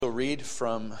read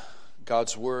from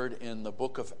God's Word in the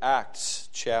book of Acts,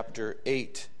 chapter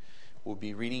 8. We'll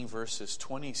be reading verses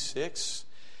 26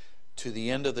 to the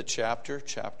end of the chapter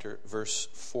verse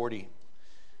 40.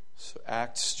 So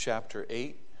Acts chapter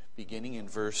 8, beginning in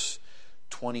verse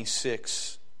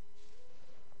 26.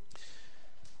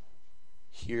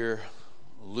 Here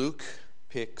Luke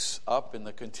picks up in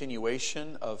the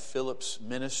continuation of Philip's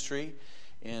ministry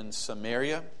in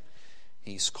Samaria.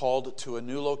 He's called to a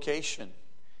new location,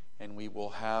 and we will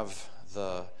have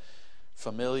the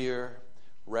familiar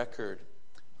record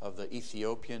of the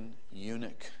Ethiopian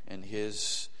eunuch and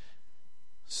his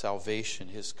salvation,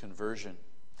 his conversion.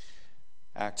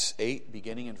 Acts 8,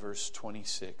 beginning in verse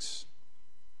 26.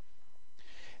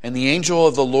 And the angel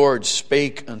of the Lord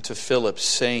spake unto Philip,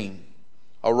 saying,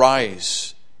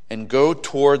 Arise, and go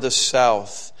toward the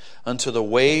south, unto the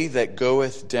way that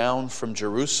goeth down from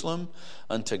Jerusalem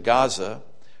unto Gaza,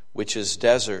 which is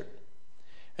desert.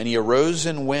 And he arose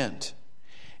and went.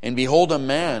 And behold, a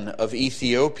man of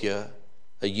Ethiopia,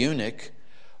 a eunuch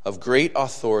of great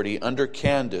authority under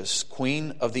Candace,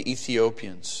 queen of the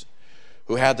Ethiopians,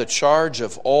 who had the charge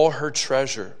of all her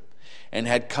treasure, and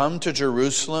had come to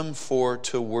Jerusalem for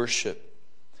to worship,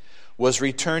 was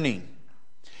returning,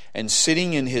 and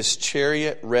sitting in his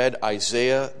chariot read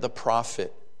Isaiah the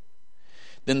prophet.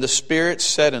 Then the Spirit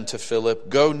said unto Philip,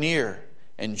 Go near,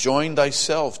 and join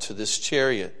thyself to this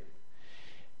chariot.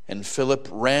 And Philip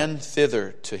ran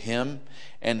thither to him,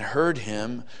 and heard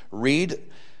him read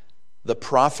the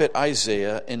prophet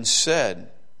Isaiah, and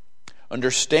said,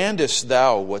 Understandest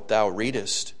thou what thou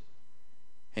readest?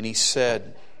 And he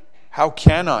said, How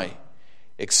can I,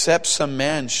 except some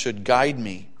man should guide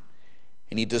me?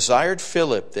 And he desired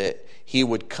Philip that he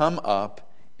would come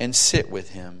up and sit with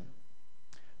him.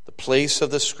 The place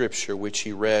of the scripture which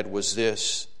he read was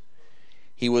this: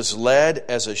 He was led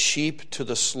as a sheep to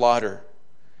the slaughter,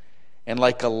 and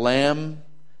like a lamb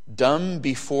dumb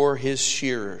before his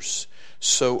shearers,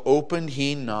 so opened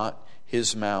he not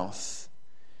his mouth.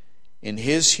 In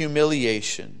his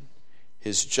humiliation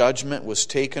his judgment was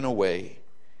taken away,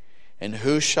 and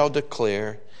who shall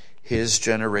declare his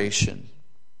generation?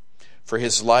 For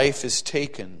his life is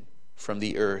taken from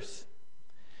the earth.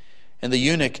 And the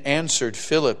eunuch answered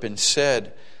Philip and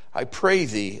said, I pray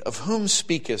thee, of whom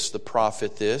speakest the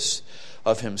prophet this?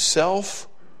 Of himself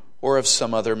or of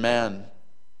some other man?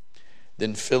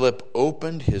 Then Philip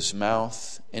opened his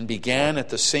mouth and began at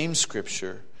the same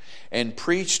scripture, and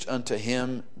preached unto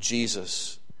him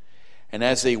Jesus. And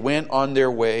as they went on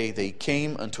their way, they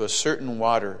came unto a certain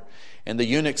water. And the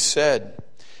eunuch said,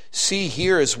 See,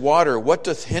 here is water. What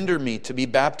doth hinder me to be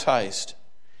baptized?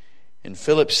 And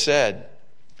Philip said,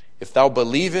 If thou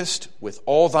believest with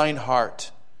all thine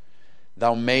heart,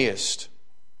 thou mayest.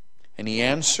 And he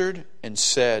answered and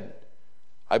said,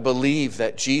 I believe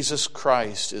that Jesus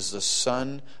Christ is the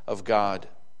Son of God.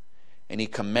 And he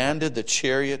commanded the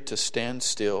chariot to stand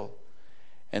still.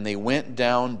 And they went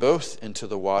down both into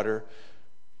the water,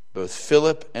 both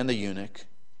Philip and the eunuch,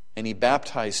 and he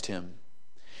baptized him.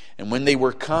 And when they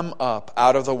were come up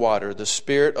out of the water, the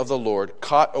Spirit of the Lord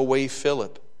caught away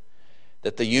Philip,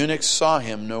 that the eunuch saw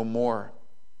him no more.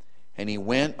 And he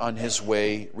went on his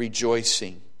way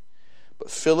rejoicing.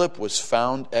 But Philip was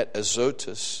found at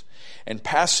Azotus, and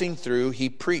passing through he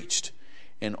preached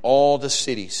in all the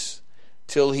cities,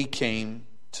 till he came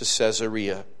to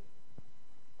Caesarea.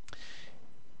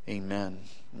 Amen.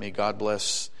 May God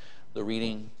bless the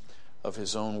reading of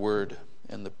his own word.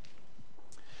 And the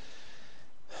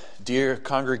dear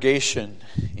congregation,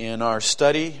 in our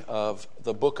study of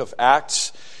the book of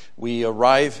Acts, we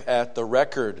arrive at the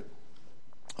record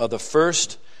of the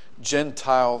first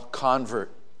Gentile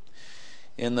convert.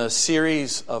 In the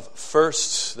series of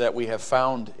firsts that we have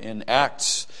found in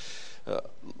Acts,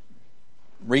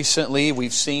 recently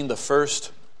we've seen the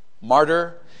first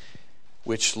martyr,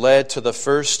 which led to the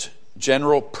first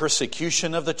general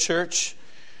persecution of the church,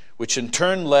 which in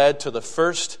turn led to the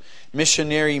first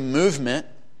missionary movement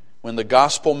when the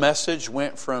gospel message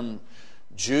went from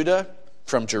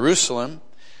Jerusalem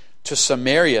to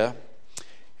Samaria.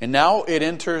 And now it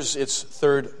enters its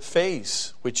third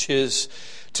phase, which is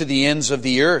to the ends of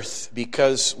the earth,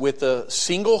 because with a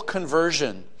single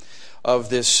conversion of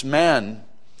this man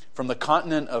from the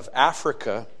continent of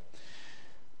Africa,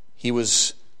 he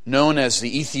was known as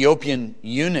the Ethiopian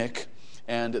eunuch,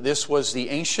 and this was the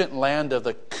ancient land of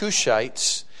the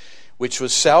Cushites, which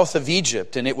was south of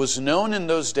Egypt, and it was known in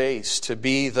those days to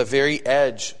be the very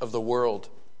edge of the world.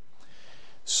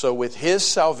 So with his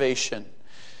salvation,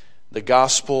 the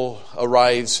gospel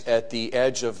arrives at the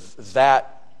edge of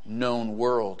that known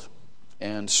world.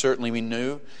 And certainly we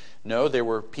know there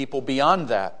were people beyond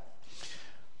that.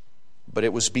 but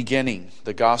it was beginning.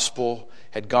 The gospel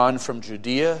had gone from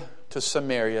Judea to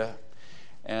Samaria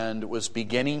and was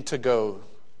beginning to go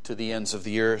to the ends of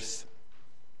the earth.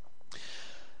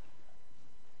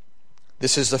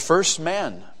 This is the first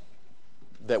man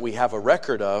that we have a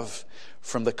record of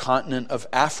from the continent of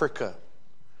Africa,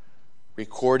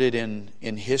 recorded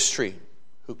in history,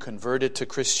 who converted to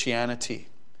Christianity.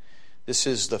 This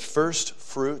is the first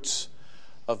fruits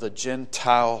of the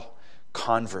Gentile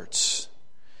converts.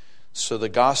 So the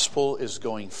gospel is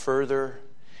going further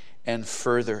and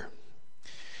further.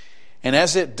 And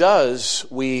as it does,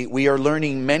 we are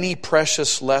learning many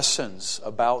precious lessons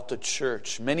about the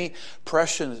church, many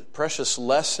precious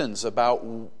lessons about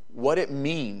what it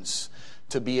means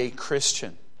to be a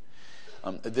Christian.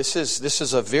 This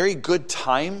is a very good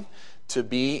time to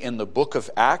be in the book of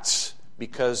Acts,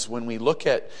 because when we look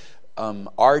at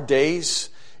our days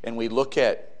and we look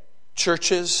at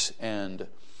churches and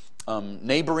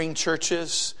neighboring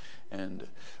churches, and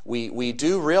we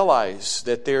do realize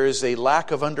that there is a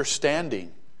lack of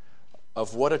understanding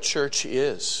of what a church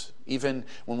is. Even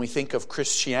when we think of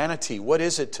Christianity, what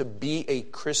is it to be a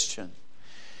Christian?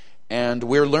 And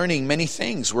we're learning many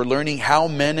things. We're learning how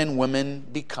men and women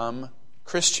become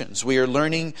Christians. We are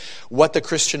learning what the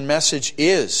Christian message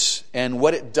is and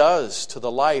what it does to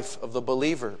the life of the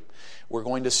believer. We're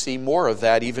going to see more of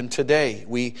that even today.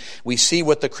 We see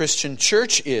what the Christian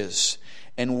church is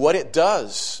and what it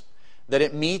does, that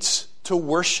it meets to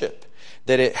worship,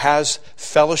 that it has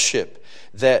fellowship,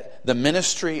 that the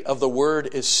ministry of the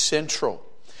word is central,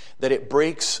 that it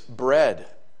breaks bread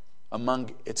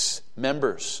among its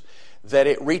members, that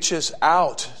it reaches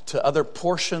out to other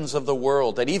portions of the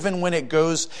world, that even when it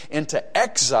goes into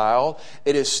exile,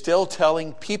 it is still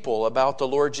telling people about the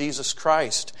Lord Jesus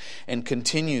Christ and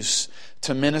continues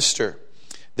to minister.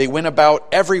 They went about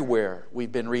everywhere,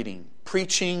 we've been reading,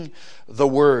 preaching the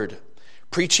word,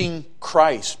 preaching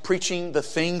Christ, preaching the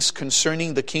things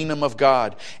concerning the kingdom of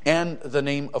God and the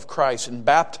name of Christ, and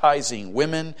baptizing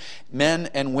men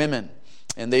and women.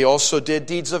 And they also did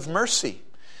deeds of mercy.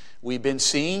 We've been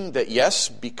seeing that, yes,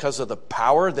 because of the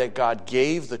power that God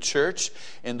gave the church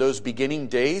in those beginning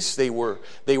days, they were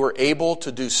able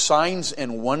to do signs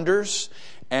and wonders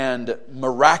and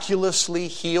miraculously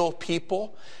heal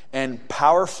people and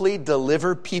powerfully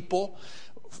deliver people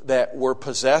that were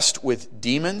possessed with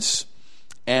demons.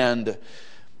 And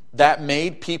that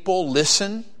made people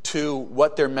listen to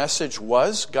what their message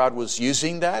was. God was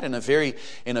using that in a very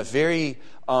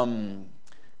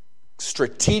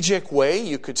strategic way,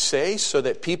 you could say, so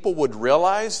that people would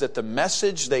realize that the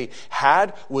message they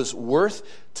had was worth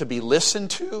to be listened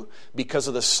to because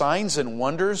of the signs and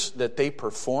wonders that they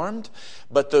performed.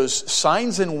 But those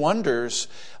signs and wonders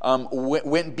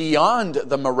went beyond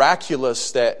the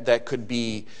miraculous that could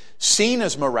be seen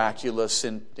as miraculous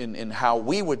in how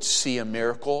we would see a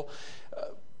miracle,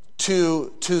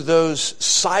 to those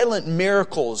silent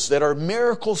miracles that are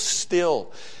miracles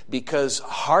still, because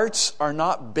hearts are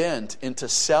not bent into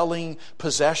selling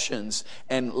possessions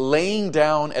and laying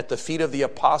down at the feet of the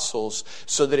apostles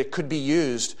so that it could be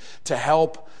used to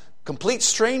help complete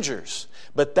strangers.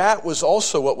 But that was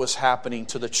also what was happening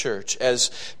to the church. As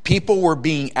people were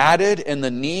being added and the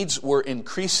needs were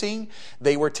increasing,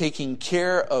 they were taking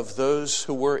care of those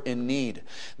who were in need.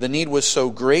 The need was so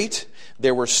great,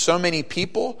 there were so many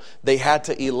people, they had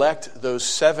to elect those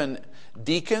 7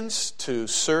 deacons to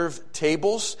serve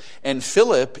tables, and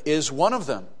Philip is one of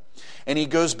them. And he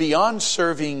goes beyond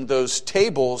serving those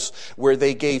tables where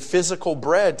they gave physical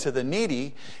bread to the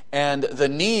needy, and the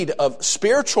need of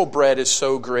spiritual bread is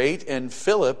so great, and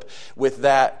Philip, with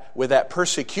that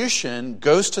persecution,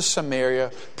 goes to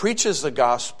Samaria, preaches the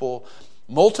gospel.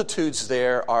 Multitudes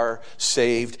there are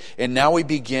saved. And now we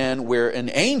begin where an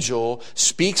angel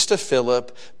speaks to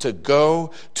Philip to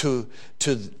go to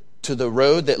the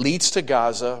road that leads to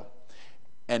Gaza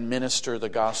and minister the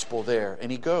gospel there. And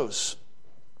he goes.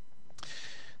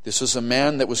 This was a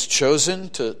man that was chosen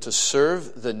to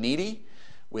serve the needy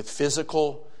with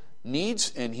physical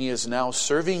needs, and he is now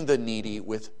serving the needy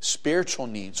with spiritual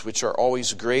needs, which are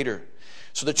always greater.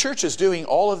 So the church is doing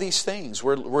all of these things.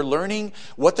 We're learning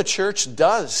what the church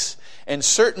does. And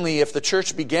certainly if the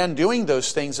church began doing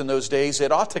those things in those days,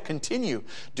 it ought to continue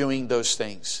doing those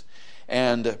things.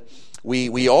 And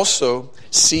we also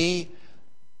see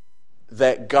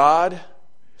that God,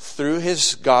 through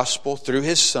His gospel, through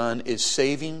His Son, is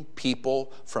saving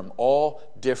people from all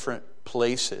different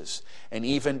places and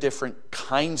even different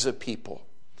kinds of people.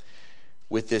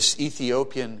 With this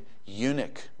Ethiopian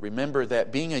eunuch, remember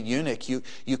that being a eunuch,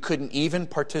 you couldn't even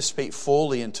participate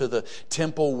fully into the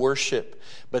temple worship.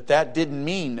 But that didn't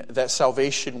mean that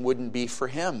salvation wouldn't be for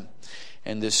him.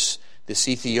 And this this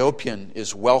Ethiopian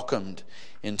is welcomed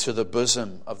into the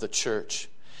bosom of the church.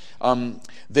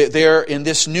 There, in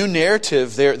this new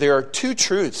narrative, there are two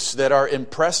truths that are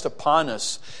impressed upon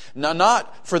us. Now,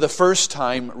 not for the first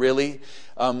time, really.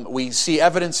 We see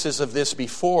evidences of this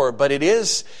before, but it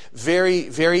is very,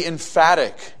 very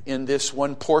emphatic in this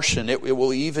one portion. It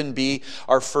will even be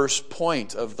our first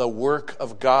point of the work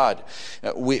of God.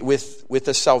 With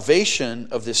the salvation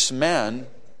of this man,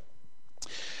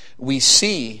 we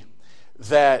see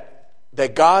that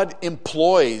God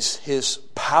employs His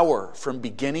power from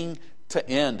beginning to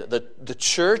end. The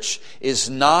church is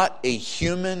not a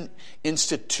human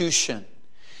institution.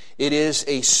 It is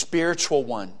a spiritual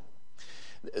one.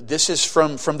 This is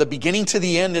from the beginning to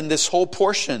the end in this whole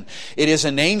portion. It is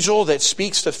an angel that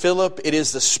speaks to Philip. It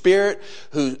is the Spirit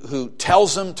who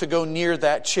tells him to go near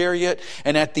that chariot.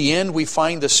 And at the end, we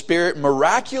find the Spirit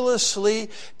miraculously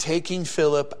taking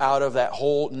Philip out of that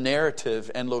whole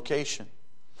narrative and location.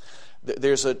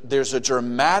 There's a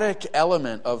dramatic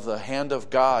element of the hand of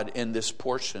God in this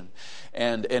portion.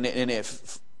 And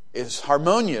if is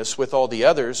harmonious with all the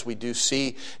others. We do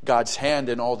see God's hand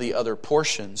in all the other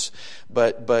portions.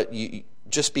 But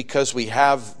just because we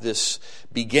have this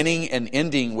beginning and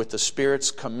ending with the Spirit's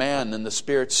command and the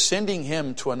Spirit sending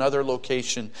him to another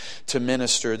location to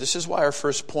minister, this is why our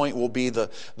first point will be the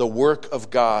work of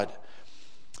God.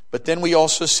 But then we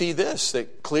also see this,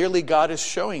 that clearly God is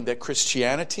showing that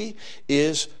Christianity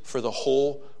is for the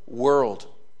whole world.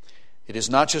 It is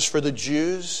not just for the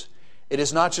Jews. It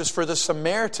is not just for the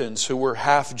Samaritans who were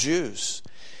half Jews.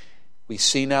 We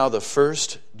see now the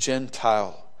first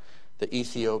Gentile, the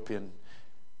Ethiopian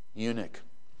eunuch.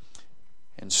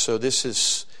 And so this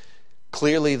is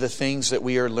clearly the things that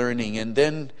we are learning. And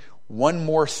then one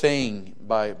more thing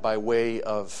by way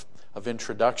of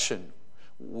introduction.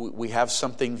 We have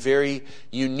something very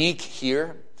unique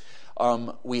here.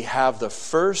 We have the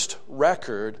first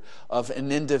record of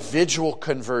an individual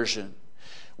conversion.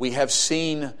 We have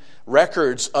seen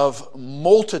records of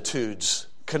multitudes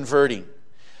converting.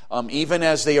 Even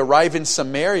as they arrive in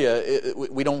Samaria,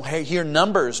 we don't hear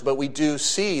numbers, but we do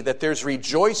see that there's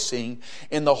rejoicing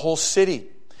in the whole city.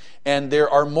 And there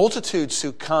are multitudes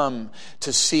who come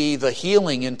to see the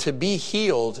healing and to be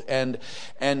healed. And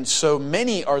so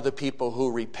many are the people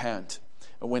who repent.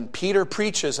 When Peter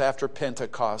preaches after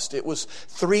Pentecost, it was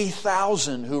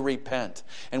 3,000 who repent.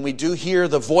 And we do hear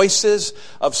the voices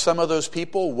of some of those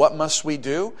people. What must we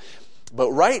do?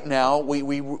 But right now,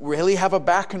 we really have a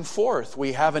back and forth.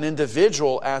 We have an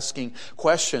individual asking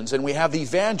questions, and we have the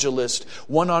evangelist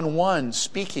one-on-one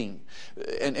speaking.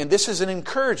 And this is an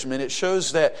encouragement. It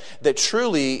shows that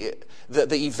truly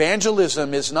the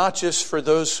evangelism is not just for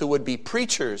those who would be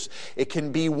preachers. It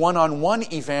can be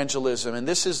one-on-one evangelism. And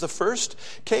this is the first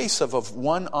case of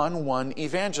one-on-one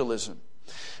evangelism.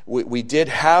 We did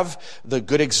have the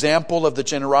good example of the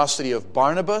generosity of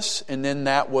Barnabas, and then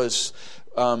that was...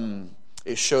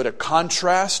 it showed a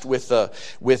contrast with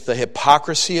the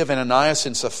hypocrisy of Ananias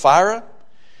and Sapphira.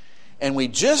 And we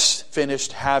just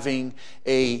finished having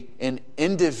an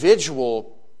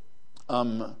individual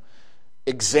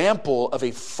example of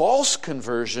a false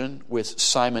conversion with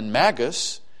Simon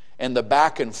Magus, and the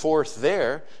back and forth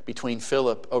there between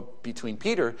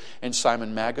Peter and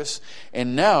Simon Magus.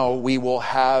 And now we will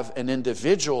have an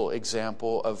individual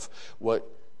example of what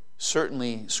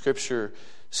certainly Scripture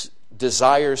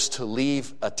desires to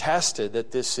leave attested,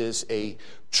 that this is a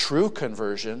true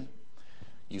conversion.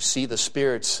 You see the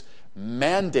Spirit's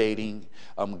mandating,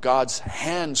 God's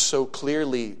hand so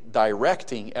clearly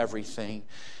directing everything.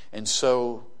 And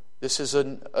so this is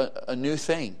a new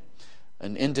thing,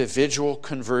 an individual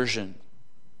conversion.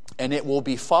 And it will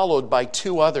be followed by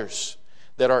two others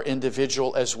that are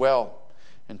individual as well,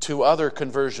 and two other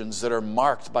conversions that are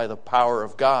marked by the power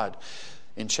of God.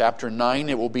 In chapter 9,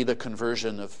 it will be the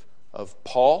conversion of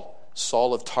Paul,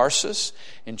 Saul of Tarsus.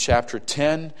 In chapter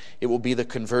 10, it will be the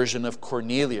conversion of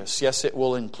Cornelius. Yes, it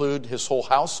will include his whole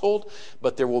household,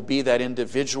 but there will be that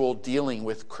individual dealing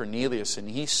with Cornelius, and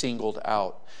he's singled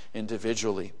out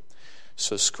individually.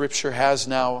 So Scripture has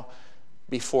now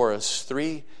before us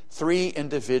three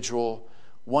individual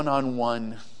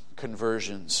one-on-one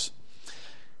conversions.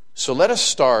 So let us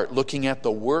start looking at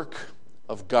the work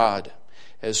of God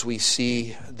as we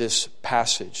see this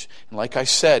passage. And like I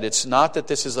said, it's not that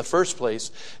this is the first place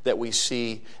that we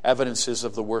see evidences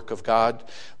of the work of God,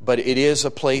 but it is a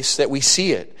place that we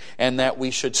see it, and that we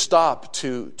should stop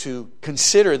to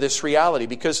consider this reality,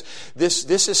 because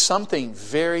this is something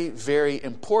very, very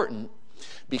important,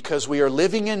 because we are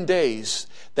living in days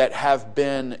that have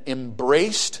been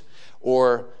embraced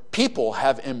or people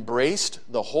have embraced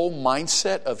the whole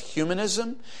mindset of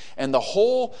humanism, and the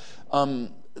whole,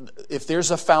 if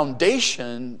there's a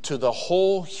foundation to the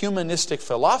whole humanistic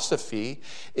philosophy,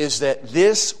 is that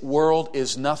this world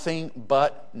is nothing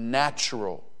but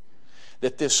natural.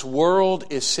 That this world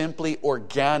is simply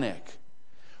organic.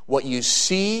 What you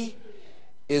see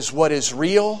is what is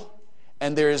real,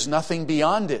 and there is nothing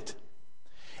beyond it.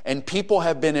 And people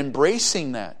have been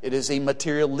embracing that. It is a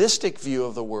materialistic view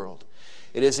of the world.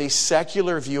 It is a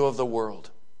secular view of the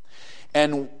world.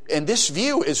 And this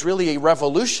view is really a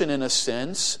revolution in a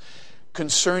sense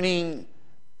concerning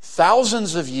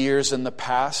thousands of years in the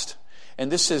past.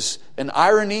 And this is an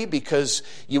irony because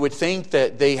you would think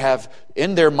that they have,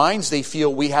 in their minds, they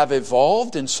feel we have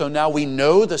evolved, and so now we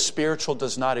know the spiritual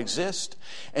does not exist.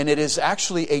 And it is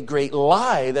actually a great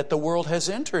lie that the world has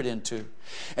entered into.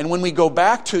 And when we go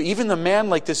back to even the man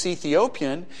like this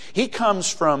Ethiopian, he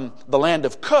comes from the land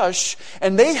of Cush,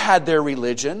 and they had their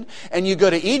religion. And you go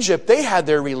to Egypt, they had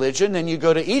their religion. And you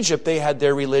go to Egypt, they had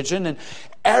their religion. And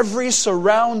every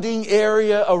surrounding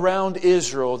area around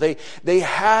Israel, they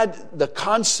had the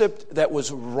concept that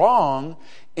was wrong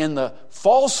in the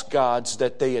false gods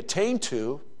that they attained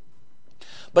to.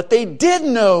 But they did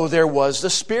know there was the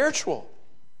spiritual.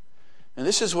 And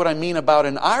this is what I mean about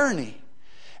an irony.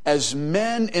 As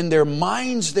men in their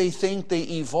minds they think they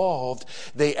evolved,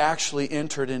 they actually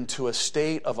entered into a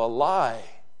state of a lie.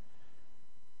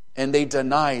 And they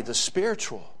deny the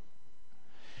spiritual.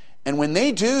 And when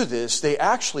they do this, they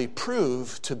actually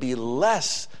prove to be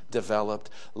less developed,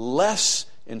 less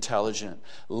intelligent,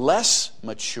 less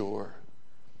mature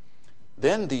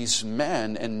than these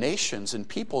men and nations and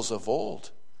peoples of old,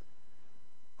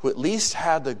 who at least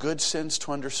had the good sense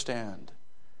to understand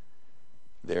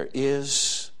there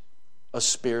is a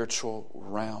spiritual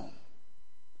realm.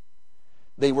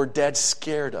 They were dead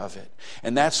scared of it.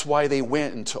 And that's why they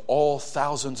went into all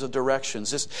thousands of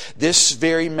directions. This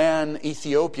very man,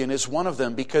 Ethiopian, is one of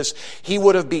them, because he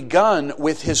would have begun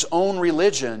with his own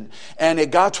religion, and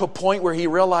it got to a point where he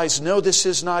realized, no, this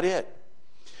is not it.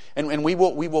 And we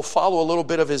will follow a little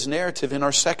bit of his narrative in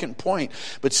our second point.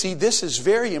 But see, this is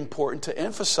very important to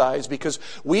emphasize, because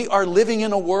we are living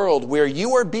in a world where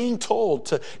you are being told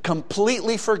to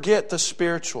completely forget the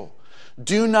spiritual.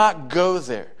 Do not go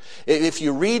there. If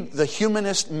you read the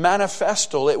Humanist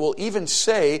Manifesto, it will even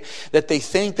say that they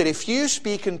think that if you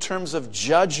speak in terms of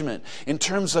judgment, in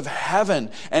terms of heaven,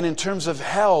 and in terms of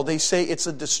hell, they say it's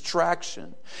a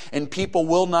distraction. And people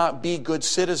will not be good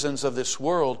citizens of this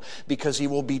world because he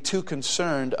will be too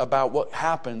concerned about what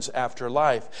happens after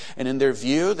life. And in their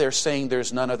view, they're saying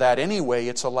there's none of that anyway.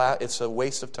 It's a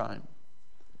waste of time.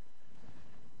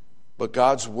 But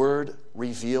God's Word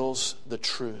reveals the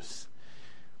truth.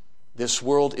 This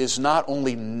world is not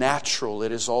only natural,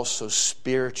 it is also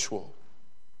spiritual.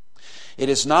 It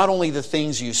is not only the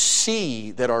things you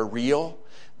see that are real.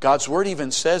 God's Word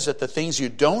even says that the things you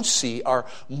don't see are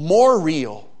more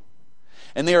real.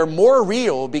 And they are more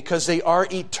real because they are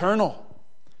eternal.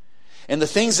 And the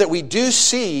things that we do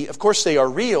see, of course they are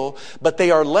real, but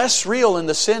they are less real in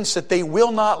the sense that they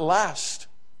will not last.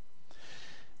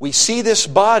 We see this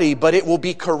body, but it will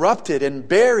be corrupted and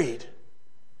buried.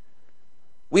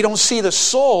 We don't see the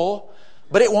soul,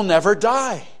 but it will never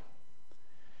die.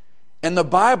 And the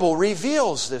Bible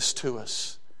reveals this to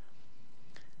us.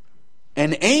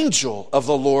 An angel of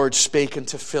the Lord spake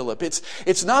unto Philip.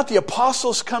 It's not the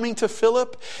apostles coming to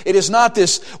Philip. It is not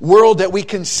this world that we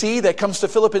can see that comes to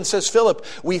Philip and says, Philip,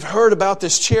 we've heard about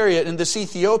this chariot and this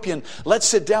Ethiopian. Let's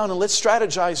sit down and let's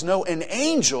strategize. No, an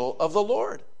angel of the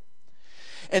Lord.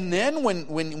 And then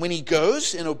when he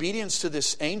goes in obedience to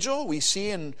this angel, we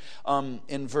see in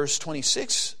verse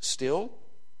 26 still,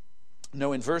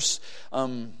 no, in verse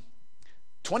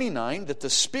 29, that the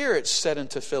Spirit said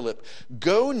unto Philip,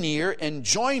 go near and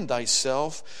join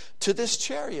thyself to this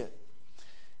chariot.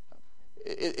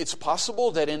 It's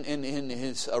possible that in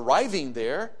his arriving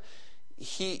there,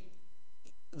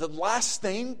 the last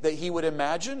thing that he would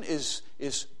imagine is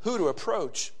who to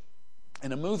approach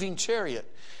in a moving chariot.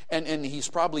 And he's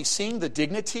probably seeing the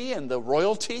dignity and the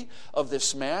royalty of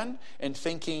this man and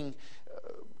thinking,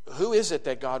 who is it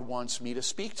that God wants me to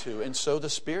speak to? And so the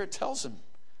Spirit tells him,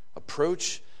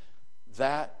 approach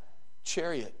that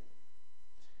chariot.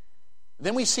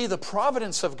 Then we see the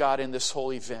providence of God in this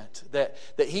whole event, that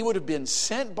he would have been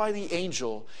sent by the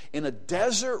angel in a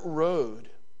desert road,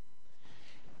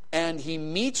 and he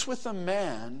meets with a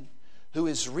man who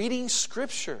is reading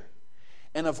Scripture.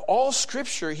 And of all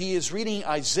Scripture, he is reading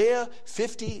Isaiah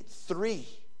 53.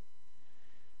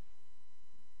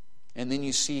 And then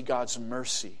you see God's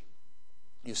mercy.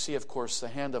 You see, of course, the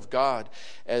hand of God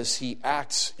as he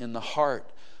acts in the heart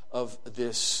of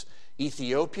this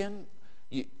Ethiopian.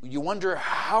 You wonder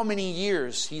how many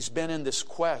years he's been in this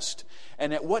quest,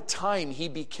 and at what time he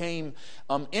became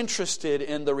interested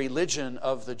in the religion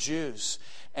of the Jews.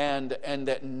 And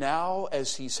that now,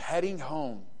 as he's heading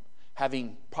home,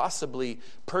 having possibly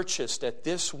purchased at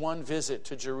this one visit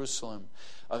to Jerusalem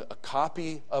a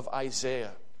copy of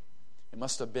Isaiah. It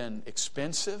must have been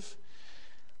expensive,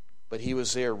 but he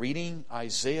was there reading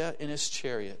Isaiah in his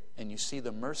chariot, and you see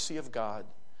the mercy of God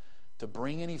to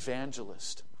bring an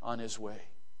evangelist on his way.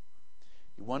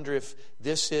 You wonder if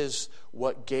this is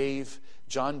what gave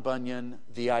John Bunyan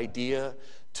the idea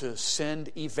to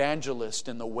send evangelist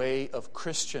in the way of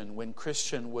Christian, when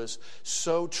Christian was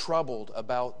so troubled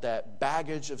about that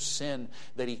baggage of sin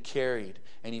that he carried.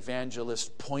 An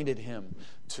evangelist pointed him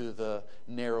to the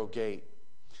narrow gate.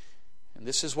 And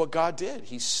this is what God did.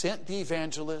 He sent the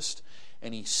evangelist,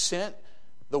 and he sent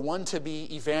the one to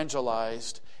be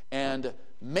evangelized, and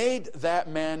made that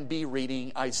man be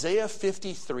reading Isaiah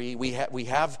 53. We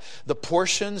have the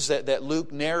portions that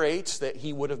Luke narrates that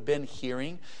he would have been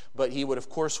hearing, but he would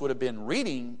have been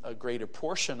reading a greater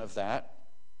portion of that.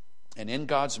 And in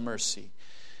God's mercy,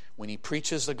 when he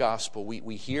preaches the gospel,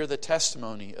 we hear the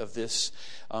testimony of this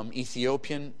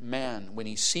Ethiopian man. When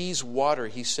he sees water,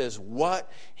 he says,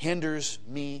 "What hinders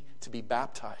me to be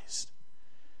baptized?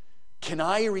 Can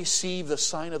I receive the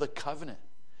sign of the covenant?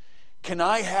 Can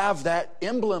I have that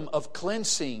emblem of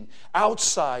cleansing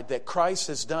outside that Christ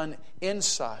has done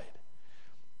inside?"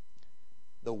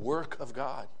 The work of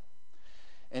God.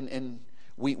 And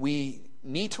we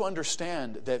need to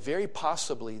understand that very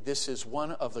possibly this is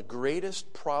one of the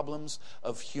greatest problems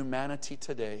of humanity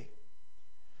today,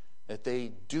 that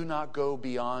they do not go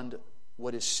beyond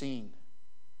what is seen,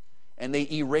 and they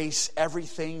erase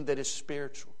everything that is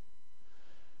spiritual.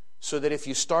 So that if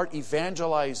you start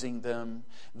evangelizing them,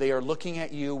 they are looking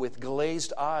at you with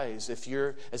glazed eyes,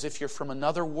 as if you're from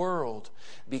another world,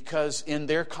 because in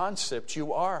their concept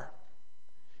you are.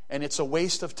 And it's a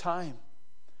waste of time.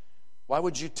 Why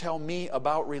would you tell me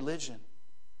about religion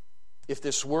if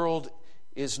this world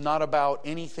is not about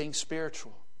anything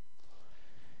spiritual?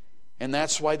 And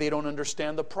that's why they don't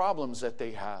understand the problems that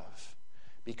they have,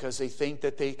 because they think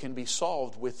that they can be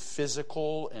solved with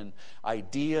physical and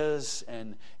ideas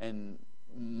and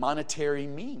monetary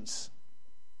means.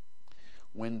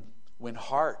 When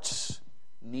hearts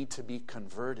need to be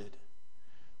converted,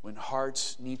 when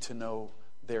hearts need to know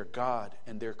their God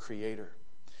and their Creator.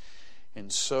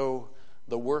 And so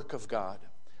the work of God.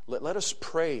 Let us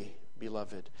pray,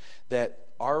 beloved, that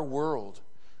our world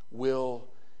will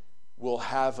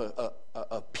have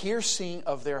a piercing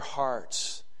of their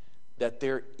hearts, that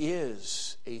there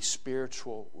is a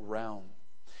spiritual realm.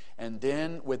 And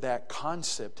then with that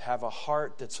concept, have a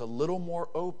heart that's a little more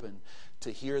open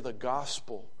to hear the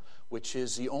gospel, which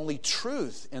is the only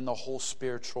truth in the whole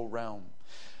spiritual realm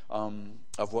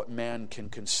of what man can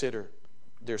consider.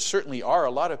 There certainly are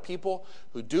a lot of people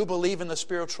who do believe in the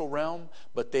spiritual realm,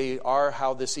 but they are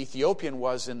how this Ethiopian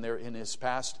was in his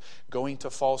past, going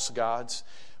to false gods.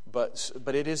 But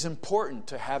it is important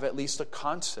to have at least a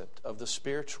concept of the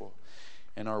spiritual.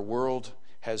 And our world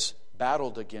has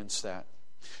battled against that.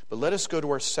 But let us go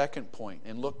to our second point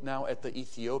and look now at the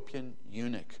Ethiopian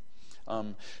eunuch.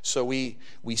 So we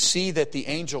see that the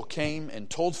angel came and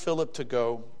told Philip to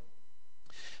go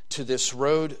to this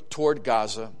road toward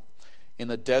Gaza in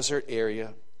the desert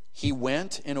area. He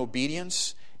went in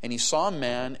obedience, and he saw a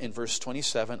man in verse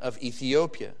 27 of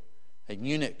Ethiopia, a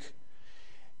eunuch.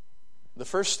 The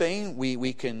first thing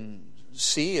we can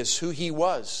see is who he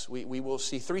was. We will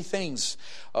see three things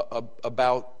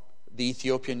about the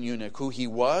Ethiopian eunuch: who he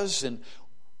was and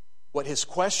what his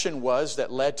question was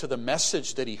that led to the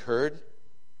message that he heard,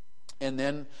 and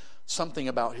then something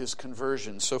about his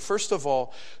conversion. So first of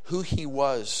all, who he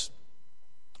was.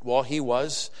 Well, he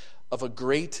was of a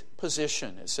great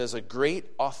position. It says a great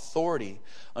authority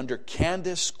under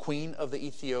Candace, queen of the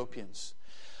Ethiopians.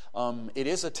 It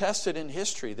is attested in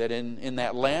history that in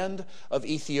that land of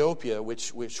Ethiopia,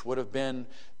 which would have been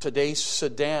today's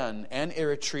Sudan and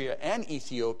Eritrea and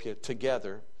Ethiopia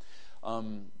together,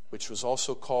 which was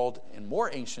also called in more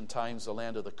ancient times the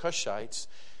land of the Cushites,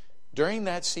 during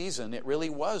that season it really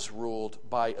was ruled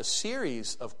by a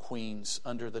series of queens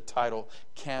under the title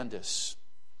Candace.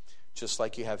 Just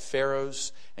like you have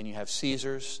pharaohs and you have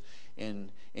Caesars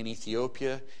in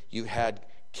Ethiopia, you had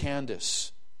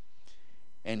Candace.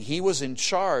 And he was in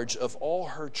charge of all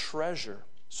her treasure.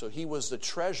 So he was the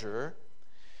treasurer.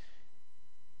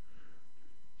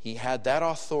 He had that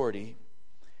authority.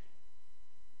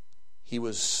 He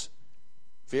was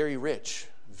very rich,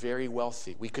 very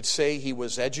wealthy. We could say he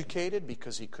was educated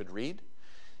because he could read.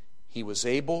 He was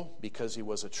able because he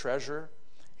was a treasurer,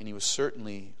 and he was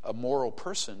certainly a moral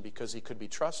person because he could be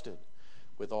trusted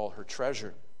with all her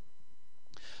treasure.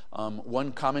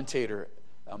 One commentator,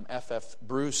 F.F.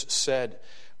 Bruce, said,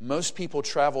 most people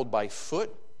traveled by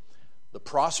foot. The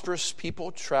prosperous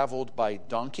people traveled by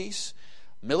donkeys.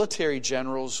 Military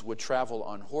generals would travel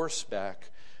on horseback,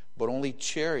 but only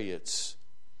chariots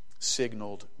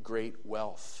signaled great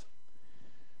wealth.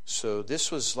 So this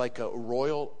was like a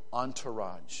royal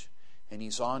entourage, and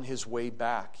he's on his way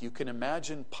back. You can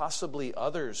imagine possibly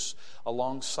others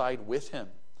alongside with him,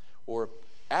 or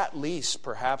at least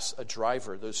perhaps a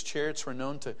driver. Those chariots were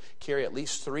known to carry at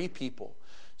least 3 people,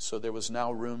 so there was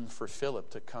now room for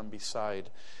Philip to come beside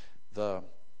the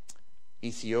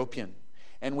Ethiopian.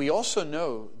 And we also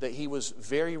know that he was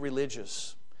very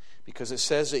religious, because it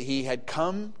says that he had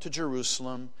come to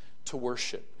Jerusalem to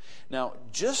worship. Now,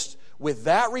 just with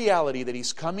that reality that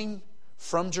he's coming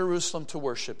from Jerusalem to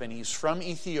worship, and he's from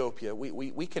Ethiopia,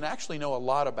 we can actually know a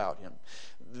lot about him.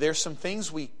 There's some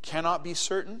things we cannot be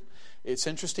certain. It's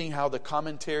interesting how the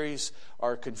commentaries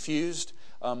are confused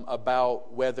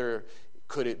about whether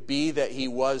could it be that he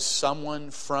was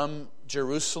someone from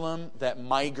Jerusalem that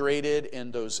migrated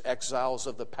in those exiles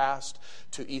of the past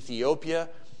to Ethiopia,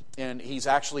 and he's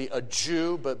actually a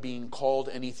Jew but being called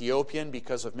an Ethiopian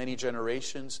because of many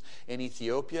generations in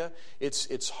Ethiopia.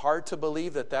 It's hard to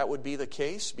believe that that would be the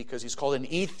case, because he's called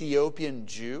an Ethiopian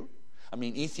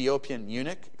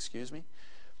eunuch, excuse me.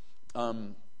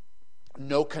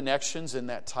 No connections in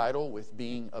that title with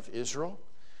being of Israel.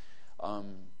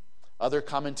 Other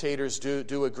commentators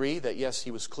do agree that yes,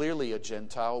 he was clearly a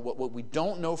Gentile. What we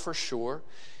don't know for sure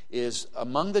is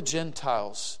among the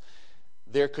Gentiles,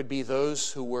 there could be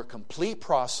those who were complete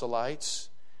proselytes,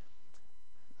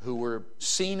 who were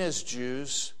seen as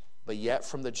Jews, but yet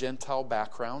from the Gentile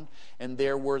background. And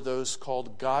there were those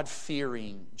called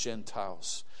God-fearing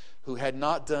Gentiles, who had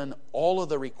not done all of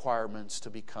the requirements to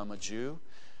become a Jew,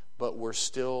 but were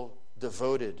still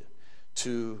devoted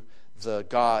to the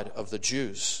God of the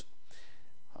Jews.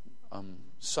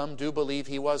 Some do believe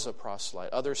he was a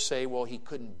proselyte. Others say, well, he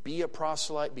couldn't be a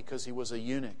proselyte because he was a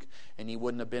eunuch and he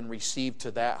wouldn't have been received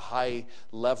to that high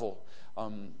level.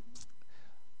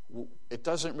 It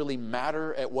doesn't really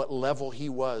matter at what level he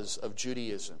was of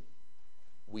Judaism.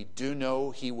 We do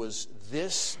know he was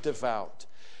this devout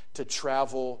to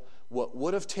travel what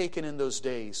would have taken in those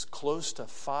days close to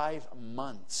 5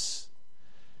 months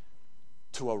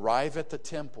to arrive at the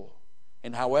temple.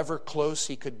 And however close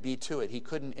he could be to it, he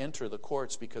couldn't enter the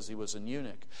courts because he was an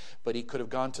eunuch, but he could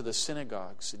have gone to the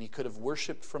synagogues and he could have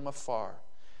worshiped from afar.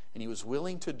 And he was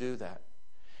willing to do that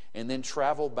and then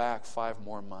travel back 5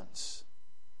 more months.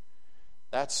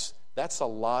 That's a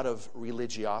lot of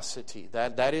religiosity.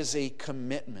 That is a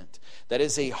commitment. That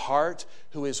is a heart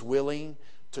who is willing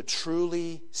to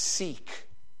truly seek.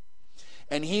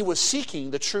 And he was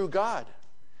seeking the true God.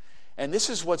 And this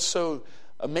is what's so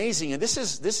amazing. And this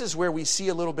is where we see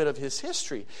a little bit of his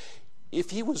history.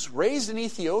 If he was raised in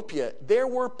Ethiopia, there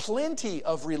were plenty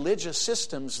of religious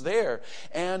systems there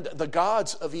and the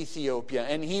gods of Ethiopia.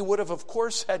 And he would have, of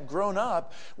course, had grown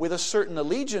up with a certain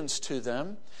allegiance to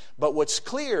them. But what's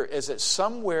clear is that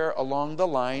somewhere along the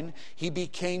line, he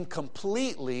became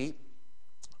completely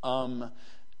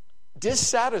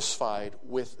dissatisfied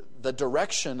with the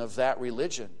direction of that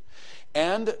religion.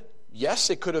 And yes,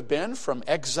 it could have been from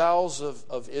exiles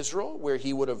of Israel, where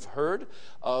he would have heard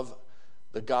of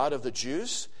the God of the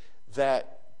Jews,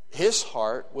 that his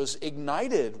heart was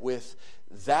ignited with,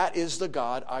 that is the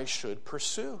God I should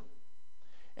pursue.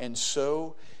 And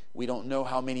so we don't know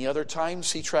how many other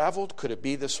times he traveled. Could it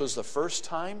be this was the first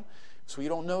time? So we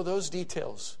don't know those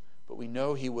details. But we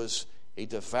know he was a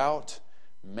devout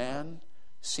man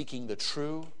seeking the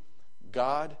true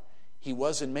God. He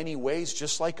was in many ways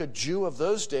just like a Jew of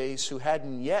those days who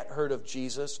hadn't yet heard of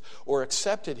Jesus or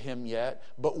accepted him yet,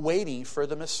 but waiting for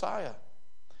the Messiah.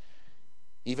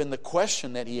 Even the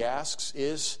question that he asks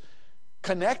is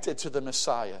connected to the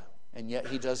Messiah, and yet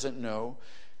he doesn't know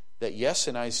that, yes,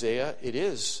 in Isaiah, it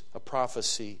is a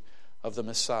prophecy of the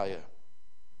Messiah.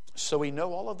 So we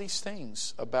know all of these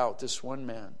things about this one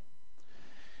man.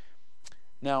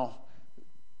 Now,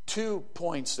 2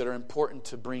 points that are important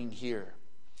to bring here.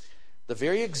 The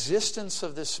very existence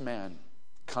of this man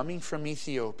coming from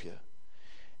Ethiopia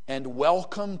and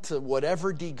welcome to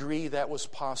whatever degree that was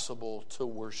possible to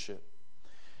worship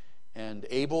and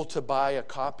able to buy a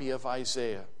copy of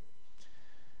Isaiah.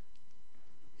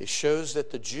 It shows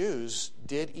that the Jews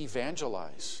did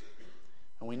evangelize.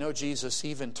 And we know Jesus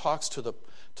even talks to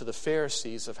the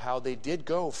Pharisees of how they did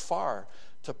go far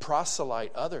to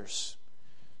proselyte others.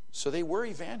 So they were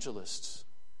evangelists.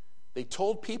 They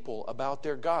told people about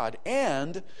their God.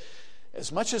 And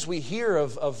as much as we hear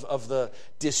of the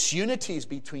disunities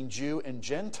between Jew and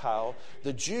Gentile,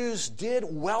 the Jews did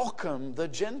welcome the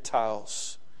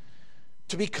Gentiles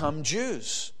to become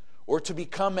Jews, or to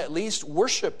become at least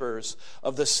worshipers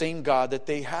of the same God that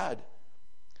they had,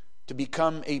 to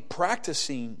become a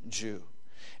practicing Jew.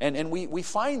 And we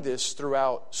find this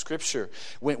throughout Scripture.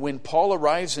 When Paul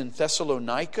arrives in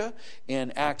Thessalonica,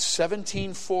 in Acts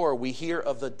 17:4, we hear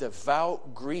of the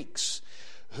devout Greeks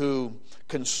who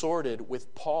consorted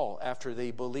with Paul after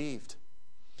they believed.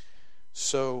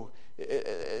 So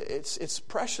it's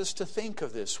precious to think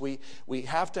of this. We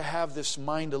have to have this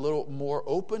mind a little more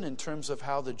open in terms of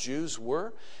how the Jews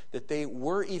were, that they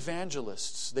were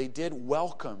evangelists. They did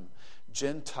welcome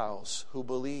Gentiles who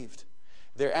believed.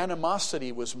 Their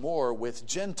animosity was more with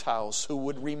Gentiles who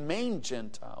would remain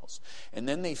Gentiles. And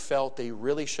then they felt they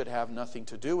really should have nothing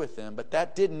to do with them. But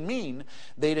that didn't mean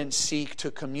they didn't seek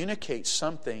to communicate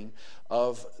something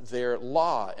of their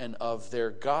law and of their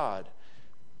God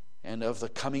and of the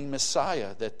coming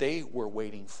Messiah that they were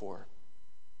waiting for.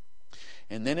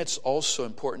 And then it's also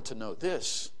important to note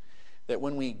this, that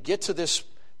when we get to this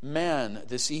man,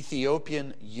 this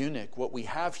Ethiopian eunuch, what we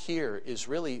have here is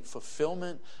really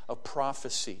fulfillment of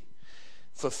prophecy.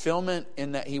 Fulfillment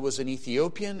in that he was an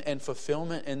Ethiopian, and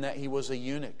fulfillment in that he was a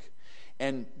eunuch.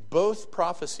 And both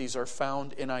prophecies are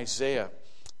found in Isaiah.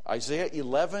 Isaiah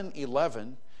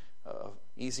 11:11,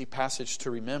 easy passage to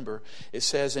remember. It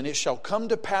says, "And it shall come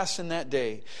to pass in that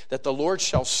day that the Lord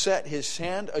shall set his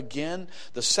hand again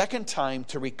the second time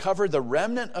to recover the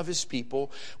remnant of his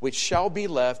people, which shall be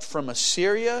left from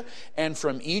Assyria and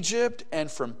from Egypt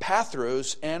and from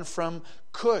Pathros and from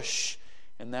Cush."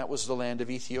 And that was the land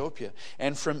of Ethiopia.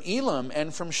 "And from Elam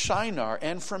and from Shinar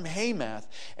and from Hamath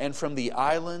and from the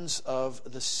islands of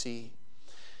the sea."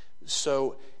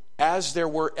 So, as there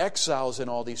were exiles in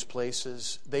all these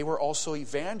places, they were also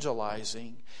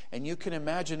evangelizing. And you can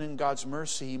imagine in God's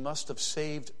mercy, he must have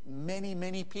saved many,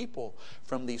 many people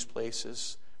from these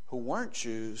places who weren't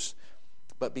Jews,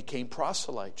 but became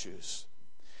proselyte Jews.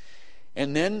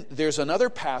 And then there's another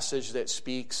passage that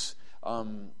speaks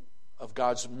of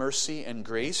God's mercy and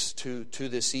grace to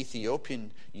this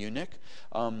Ethiopian eunuch.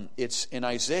 It's in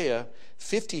Isaiah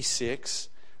 56,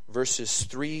 verses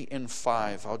 3 and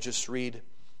 5. I'll just read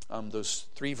those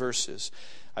three verses.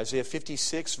 Isaiah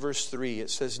 56, verse 3, it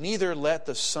says, "Neither let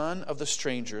the son of the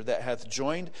stranger that hath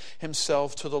joined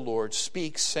himself to the Lord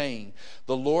speak, saying,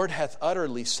 The Lord hath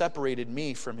utterly separated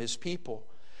me from his people.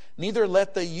 Neither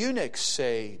let the eunuch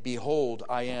say, Behold,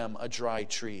 I am a dry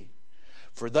tree.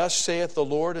 For thus saith the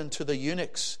Lord unto the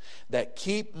eunuchs that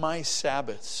keep my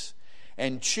Sabbaths,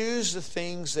 and choose the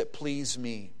things that please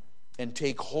me, and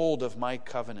take hold of my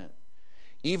covenant.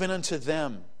 Even unto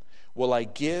them will I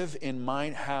give in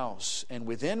mine house and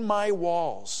within my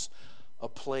walls a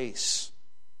place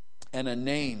and a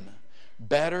name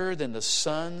better than the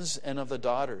sons and of the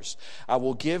daughters. I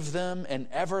will give them an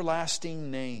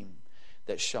everlasting name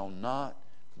that shall not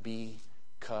be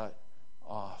cut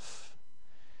off."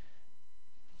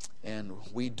 And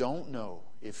we don't know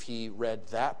if he read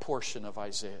that portion of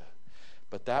Isaiah,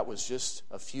 but that was just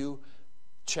a few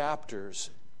chapters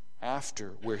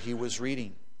after where he was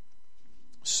reading.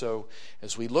 So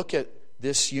as we look at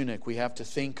this eunuch, we have to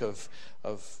think of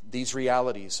these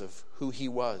realities of who he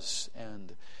was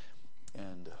and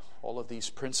all of these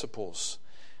principles.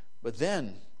 But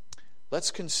then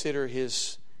let's consider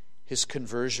his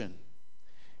conversion.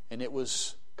 And it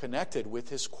was connected with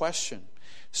his question.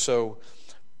 So,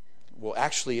 well,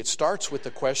 actually it starts with the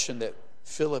question that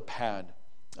Philip had.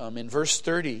 In verse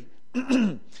 30,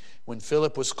 when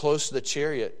Philip was close to the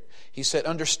chariot, he said,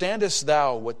 "Understandest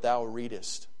thou what thou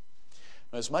readest?"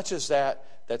 Now, as much as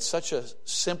that's such a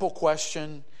simple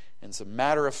question and it's a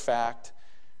matter of fact,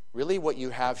 really what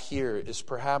you have here is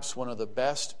perhaps one of the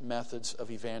best methods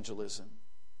of evangelism.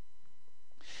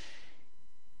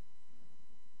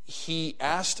 He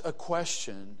asked a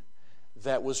question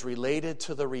that was related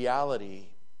to the reality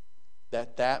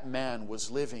that man was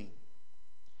living.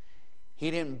 He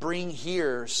didn't bring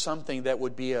here something that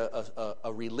would be a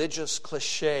religious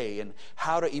cliche and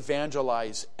how to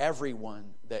evangelize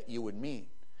everyone that you would meet.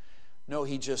 No,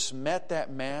 he just met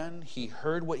that man. He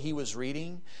heard what he was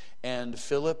reading. And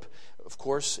Philip, of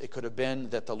course, it could have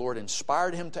been that the Lord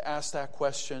inspired him to ask that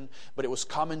question, but it was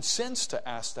common sense to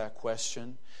ask that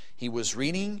question. He was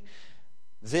reading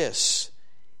this.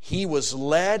 "He was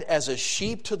led as a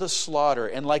sheep to the slaughter,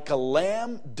 and like a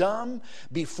lamb dumb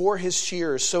before his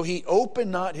shearers. So he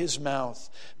opened not his mouth.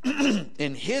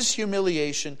 In his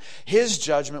humiliation, his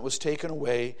judgment was taken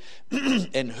away.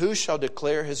 And who shall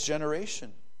declare his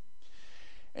generation?"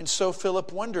 And so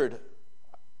Philip wondered,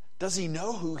 does he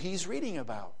know who he's reading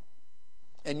about?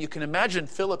 And you can imagine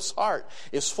Philip's heart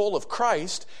is full of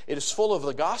Christ. It is full of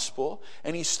the gospel.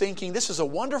 And he's thinking, this is a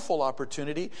wonderful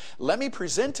opportunity. Let me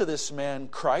present to this man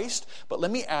Christ, but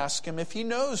let me ask him if he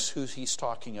knows who he's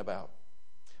talking about.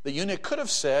 The eunuch could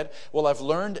have said, well, I've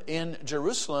learned in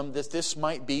Jerusalem that this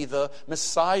might be the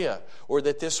Messiah, or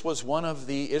that this was one of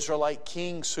the Israelite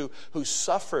kings who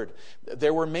suffered.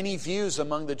 There were many views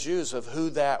among the Jews of who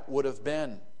that would have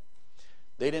been.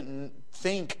 They didn't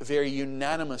think very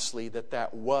unanimously that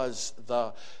that was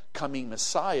the coming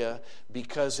Messiah,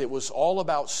 because it was all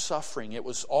about suffering. It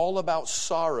was all about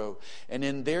sorrow. And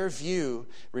in their view,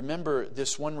 remember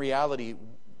this one reality.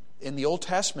 In the Old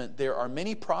Testament, there are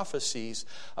many prophecies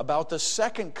about the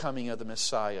second coming of the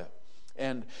Messiah.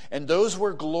 And those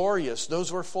were glorious.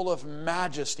 Those were full of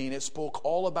majesty. And it spoke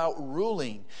all about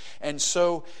ruling. And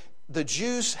so the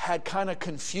Jews had kind of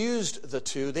confused the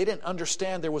two. They didn't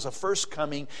understand there was a first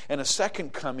coming and a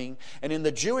second coming. And in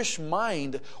the Jewish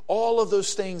mind, all of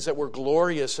those things that were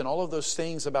glorious and all of those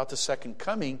things about the second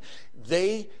coming,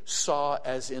 they saw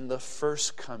as in the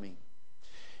first coming.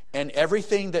 And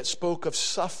everything that spoke of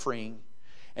suffering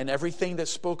and everything that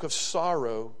spoke of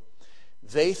sorrow,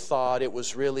 they thought it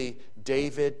was really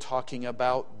David talking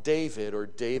about David, or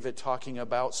David talking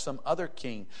about some other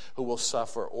king who will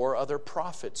suffer, or other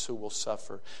prophets who will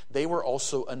suffer. They were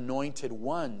also anointed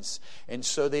ones. And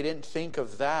so they didn't think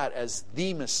of that as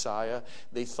the Messiah.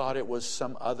 They thought it was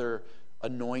some other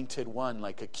anointed one,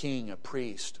 like a king, a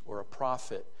priest, or a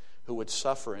prophet who would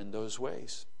suffer in those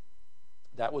ways.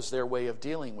 That was their way of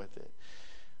dealing with it.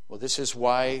 Well, this is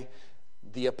why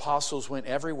the apostles went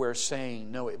everywhere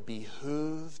saying, no, it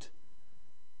behooved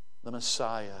the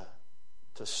Messiah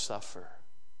to suffer.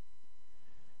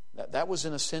 That was,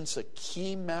 in a sense, a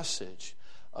key message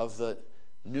of the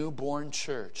newborn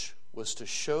church, was to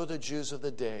show the Jews of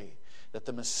the day that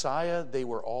the Messiah they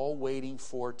were all waiting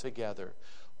for together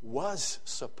was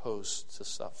supposed to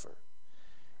suffer.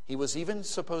 He was even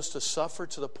supposed to suffer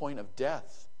to the point of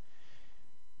death.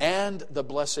 And the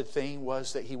blessed thing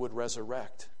was that he would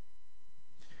resurrect.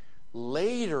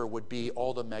 Later would be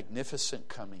all the magnificent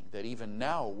coming that even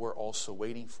now we're also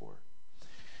waiting for.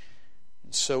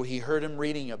 And so he heard him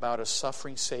reading about a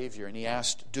suffering Savior, and he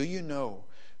asked, do you know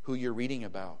who you're reading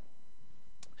about?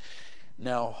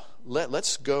 Now,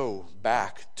 let's go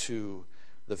back to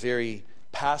the very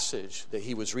passage that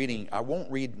he was reading. I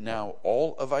won't read now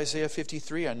all of Isaiah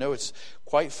 53. I know it's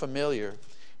quite familiar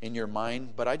in your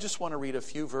mind, but I just want to read a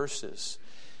few verses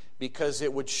because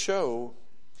it would show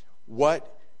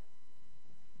what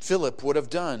Philip would have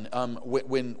done.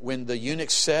 When the eunuch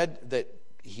said that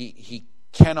he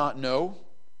cannot know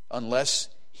unless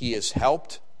he is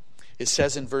helped, it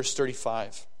says in verse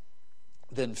 35,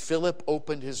 then Philip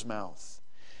opened his mouth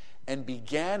and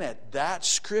began at that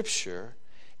scripture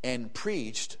and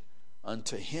preached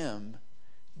unto him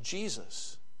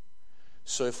Jesus.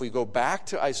 So if we go back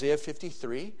to Isaiah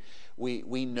 53,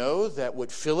 we know that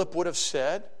what Philip would have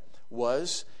said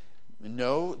was,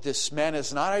 no, this man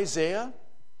is not Isaiah,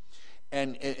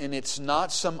 and it's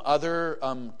not some other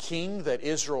king that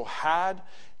Israel had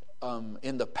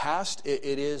in the past.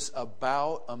 It is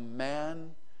about a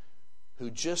man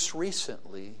who just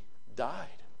recently died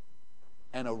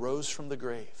and arose from the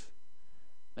grave.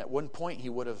 And at one point he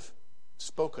would have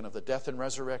spoken of the death and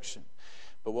resurrection.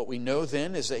 But what we know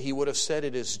then is that he would have said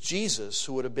it is Jesus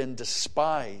who would have been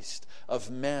despised of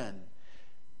men.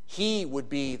 He would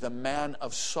be the man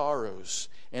of sorrows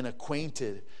and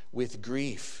acquainted with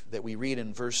grief that we read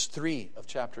in verse 3 of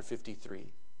chapter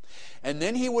 53. And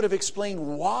then he would have explained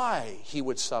why he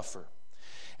would suffer.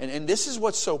 And this is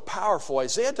what's so powerful.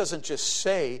 Isaiah doesn't just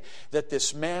say that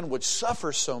this man would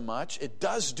suffer so much. It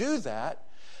does do that.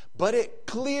 But it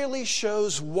clearly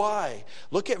shows why.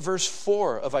 Look at verse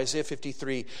 4 of Isaiah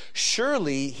 53.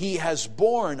 Surely he has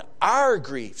borne our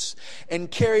griefs and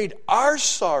carried our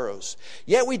sorrows.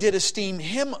 Yet we did esteem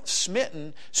him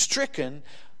smitten, stricken,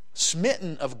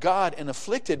 smitten of God and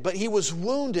afflicted. But he was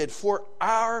wounded for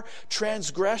our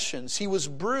transgressions. He was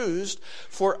bruised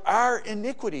for our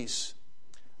iniquities.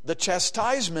 The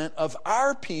chastisement of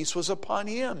our peace was upon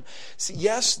him. See,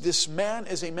 yes, this man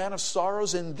is a man of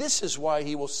sorrows, and this is why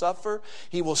he will suffer.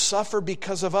 He will suffer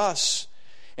because of us.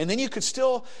 And then you could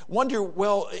still wonder,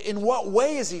 well, in what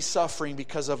way is he suffering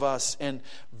because of us? And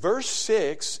verse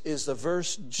 6 is the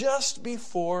verse just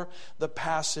before the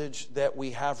passage that we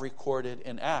have recorded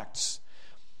in Acts.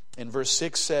 And verse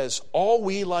 6 says, all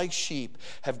we like sheep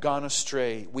have gone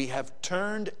astray. We have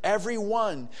turned every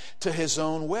one to his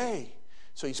own way.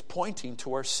 So he's pointing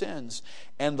to our sins.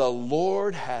 And the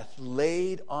Lord hath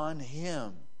laid on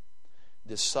him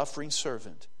this suffering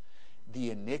servant, the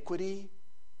iniquity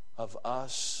of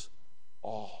us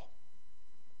all.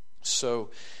 So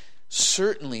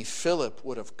certainly Philip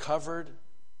would have covered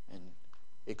and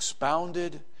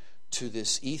expounded to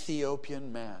this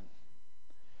Ethiopian man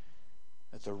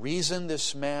that the reason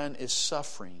this man is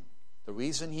suffering, the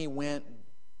reason he went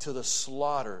to the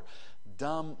slaughter,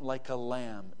 dumb like a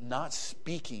lamb, not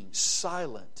speaking,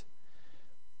 silent,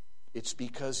 it's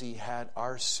because he had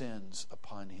our sins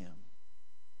upon him.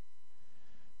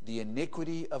 The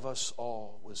iniquity of us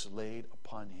all was laid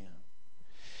upon him.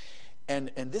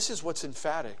 And this is what's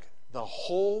emphatic. The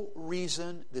whole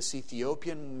reason this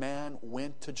Ethiopian man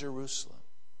went to Jerusalem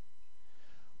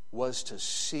was to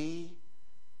see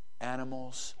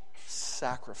animals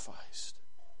sacrificed.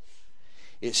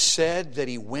 It said that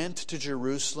he went to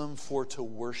Jerusalem for to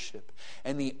worship.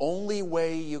 And the only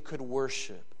way you could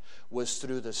worship was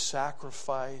through the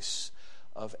sacrifice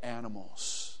of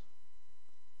animals.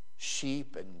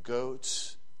 Sheep and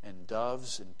goats and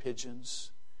doves and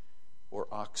pigeons or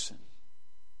oxen.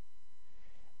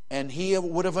 And he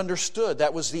would have understood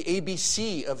that was the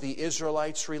ABC of the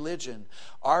Israelites' religion.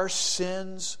 Our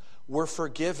sins were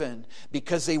forgiven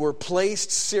because they were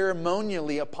placed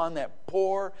ceremonially upon that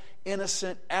poor,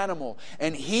 innocent animal.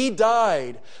 And he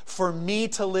died for me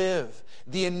to live.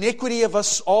 The iniquity of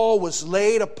us all was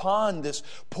laid upon this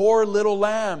poor little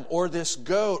lamb or this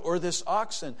goat or this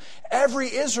oxen. Every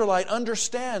Israelite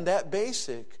understand that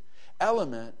basic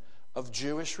element of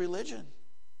Jewish religion.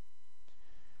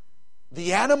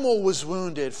 The animal was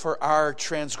wounded for our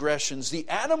transgressions. The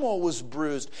animal was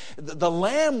bruised. The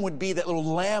lamb would be that little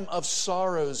lamb of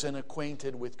sorrows and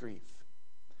acquainted with grief.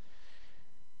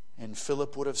 And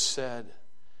Philip would have said,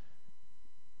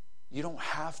 you don't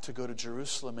have to go to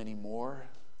Jerusalem anymore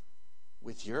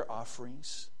with your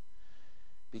offerings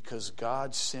because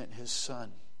God sent His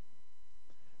Son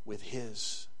with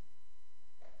His.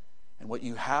 And what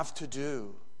you have to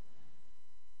do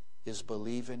is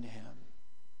believe in Him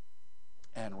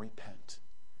and repent.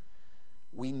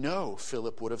 We know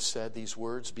Philip would have said these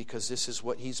words because this is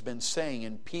what he's been saying.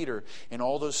 And Peter, in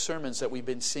all those sermons that we've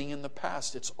been seeing in the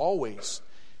past, it's always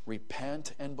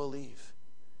repent and believe.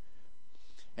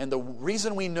 And the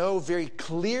reason we know very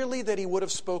clearly that he would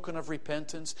have spoken of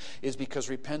repentance is because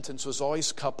repentance was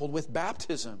always coupled with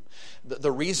baptism.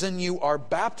 The reason you are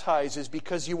baptized is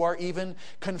because you are even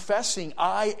confessing,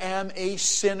 I am a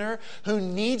sinner who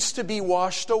needs to be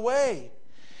washed away.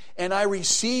 And I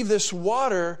receive this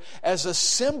water as a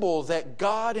symbol that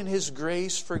God in His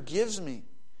grace forgives me.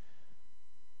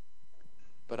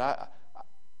 But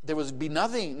there would be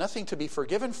nothing to be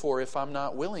forgiven for if I'm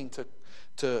not willing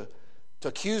to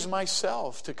accuse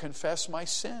myself, to confess my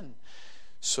sin.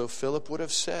 So Philip would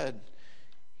have said,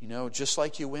 just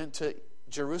like you went to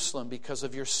Jerusalem because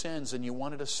of your sins and you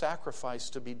wanted a sacrifice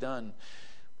to be done,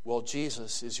 well,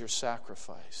 Jesus is your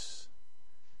sacrifice.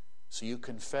 So you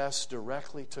confess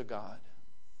directly to God,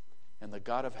 and the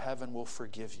God of heaven will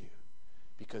forgive you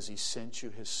because He sent you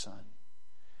His Son.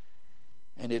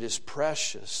 And it is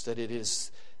precious that it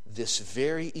is this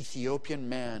very Ethiopian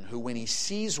man who, when he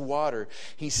sees water,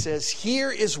 he says, here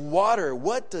is water.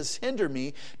 What does hinder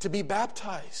me to be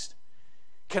baptized?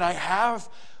 Can I have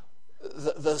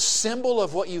the symbol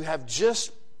of what you have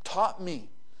just taught me?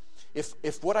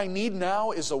 If what I need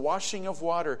now is a washing of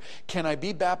water, can I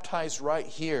be baptized right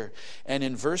here? And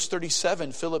in verse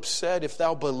 37, Philip said, if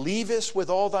thou believest with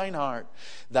all thine heart,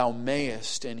 thou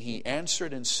mayest. And he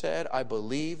answered and said, I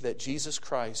believe that Jesus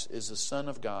Christ is the Son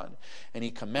of God. And he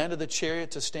commanded the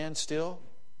chariot to stand still.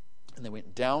 And they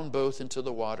went down both into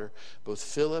the water, both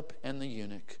Philip and the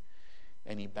eunuch.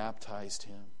 And he baptized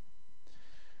him.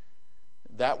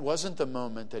 That wasn't the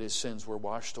moment that his sins were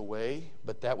washed away,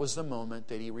 but that was the moment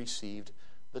that he received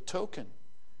the token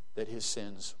that his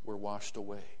sins were washed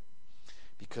away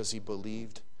because he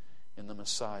believed in the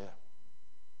Messiah.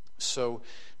 So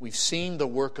we've seen the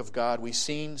work of God. We've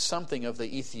seen something of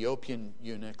the Ethiopian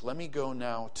eunuch. Let me go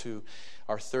now to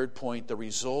our third point, the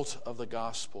result of the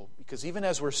gospel. Because even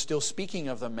as we're still speaking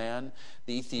of the man,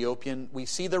 the Ethiopian, we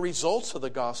see the results of the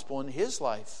gospel in his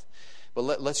life.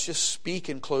 But let's just speak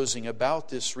in closing about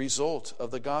this result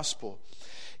of the gospel.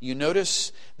 You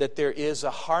notice that there is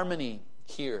a harmony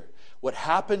here. What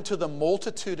happened to the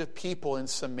multitude of people in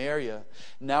Samaria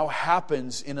now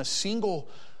happens in a single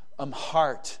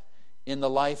heart in the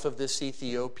life of this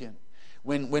Ethiopian.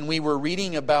 When we were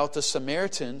reading about the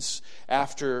Samaritans,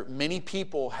 after many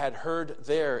people had heard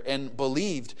there and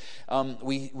believed,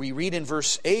 we read in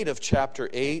verse 8 of chapter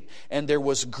 8, and there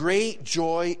was great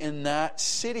joy in that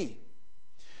city.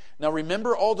 Now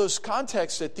remember all those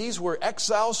contexts that these were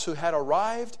exiles who had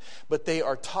arrived, but they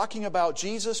are talking about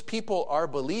Jesus. People are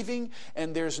believing,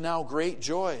 and there's now great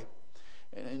joy.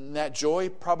 And that joy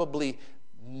probably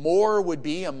more would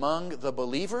be among the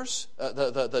believers,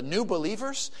 the new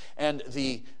believers, and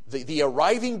the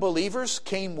arriving believers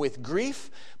came with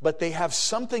grief, but they have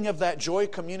something of that joy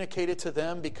communicated to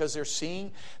them because they're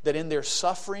seeing that in their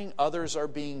suffering others are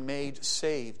being made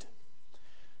saved.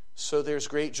 So there's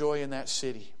great joy in that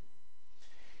city.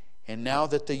 And now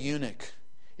that the eunuch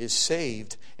is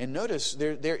saved, and notice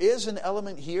there is an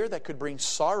element here that could bring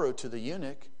sorrow to the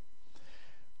eunuch.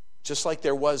 Just like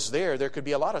there was there could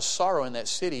be a lot of sorrow in that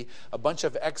city. A bunch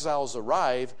of exiles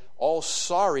arrive, all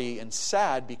sorry and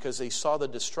sad because they saw the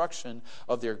destruction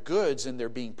of their goods and they're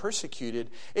being persecuted.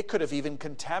 It could have even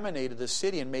contaminated the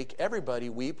city and make everybody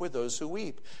weep with those who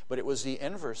weep. But it was the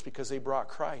inverse because they brought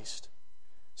Christ.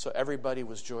 So everybody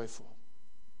was joyful.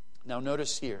 Now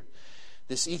notice here,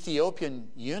 this Ethiopian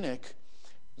eunuch,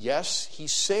 yes,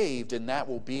 he's saved, and that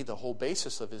will be the whole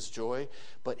basis of his joy,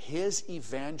 but his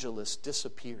evangelist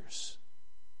disappears.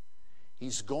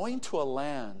 He's going to a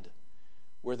land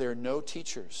where there are no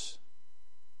teachers.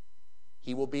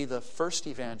 He will be the first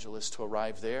evangelist to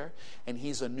arrive there, and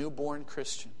he's a newborn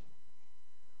Christian.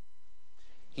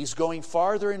 He's going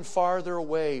farther and farther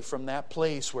away from that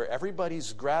place where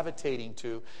everybody's gravitating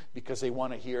to because they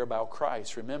want to hear about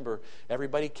Christ. Remember,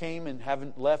 everybody came and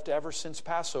haven't left ever since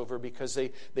Passover because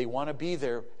they want to be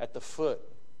there at the foot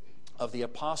of the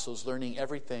apostles, learning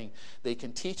everything they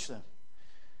can teach them.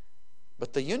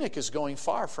 But the eunuch is going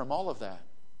far from all of that.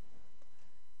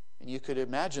 And you could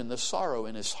imagine the sorrow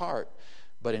in his heart.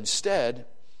 But instead,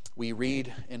 we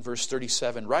read in verse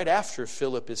 37, right after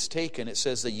Philip is taken, it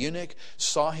says, the eunuch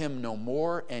saw him no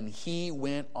more, and he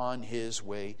went on his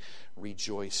way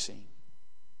rejoicing.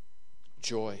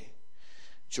 Joy.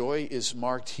 Joy is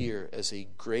marked here as a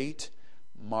great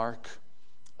mark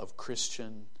of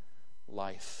Christian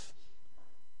life,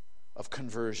 of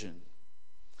conversion.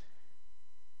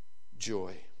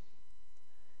 Joy.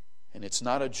 And it's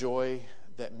not a joy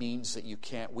that means that you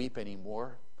can't weep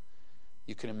anymore.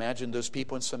 You can imagine those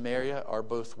people in Samaria are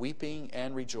both weeping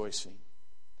and rejoicing.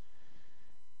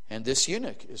 And this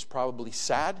eunuch is probably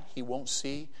sad. He won't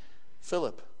see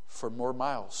Philip for more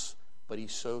miles, but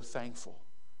he's so thankful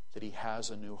that he has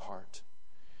a new heart.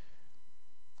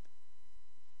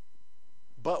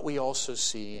 But we also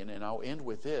see, and I'll end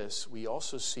with this, we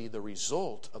also see the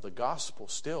result of the gospel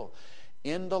still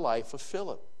in the life of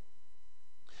Philip.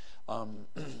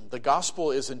 The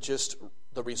gospel isn't just,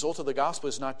 the result of the gospel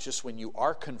is not just when you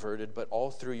are converted, but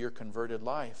all through your converted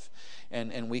life.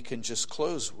 And we can just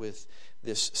close with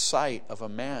this sight of a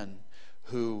man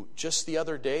who just the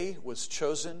other day was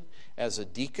chosen as a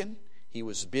deacon. He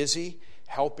was busy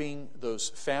helping those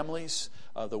families,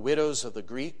 the widows of the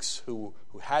Greeks who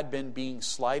had been being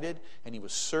slighted, and he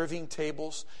was serving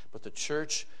tables, but the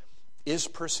church is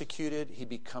persecuted. He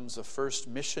becomes the first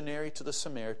missionary to the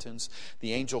Samaritans.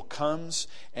 The angel comes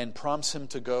and prompts him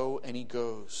to go, and he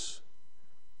goes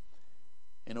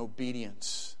in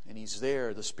obedience. And he's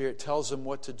there. The Spirit tells him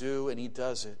what to do, and he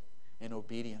does it in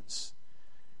obedience.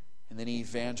 And then he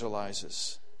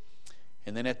evangelizes.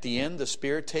 And then at the end, the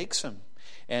Spirit takes him.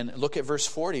 And look at verse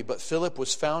 40. But Philip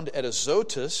was found at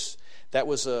Azotus. That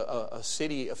was a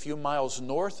city a few miles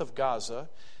north of Gaza.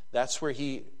 That's where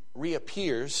he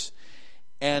reappears.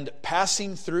 And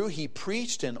passing through, he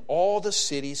preached in all the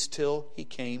cities till he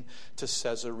came to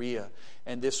Caesarea.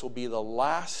 And this will be the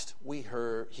last we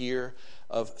hear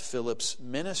of Philip's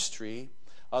ministry,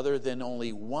 other than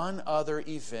only one other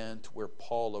event where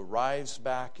Paul arrives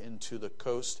back into the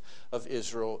coast of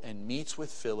Israel and meets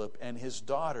with Philip and his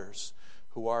daughters,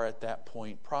 who are at that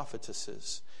point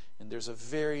prophetesses. And there's a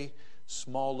very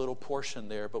small little portion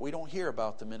there, but we don't hear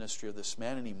about the ministry of this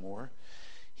man anymore.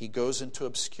 He goes into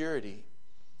obscurity.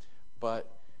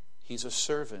 But he's a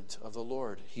servant of the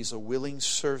Lord. He's a willing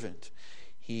servant.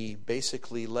 He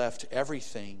basically left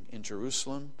everything in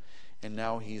Jerusalem, and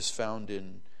now he's found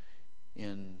in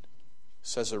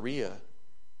Caesarea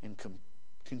and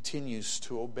continues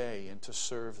to obey and to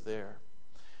serve there.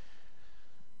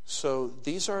 So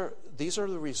these are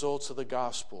the results of the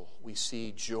gospel. We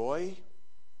see joy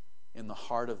in the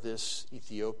heart of this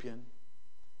Ethiopian.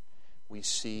 We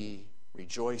see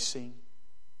rejoicing.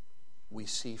 We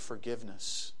see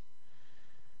forgiveness.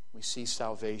 We see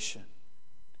salvation.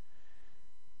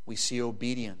 We see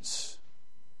obedience.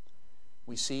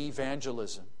 We see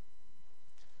evangelism.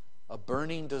 A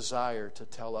burning desire to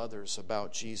tell others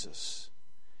about Jesus.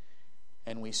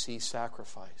 And we see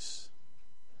sacrifice.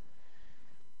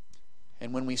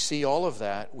 And when we see all of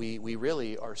that, we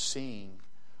really are seeing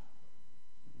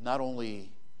not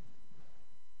only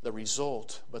the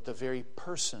result, but the very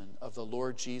person of the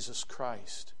Lord Jesus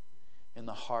Christ in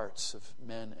the hearts of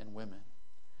men and women.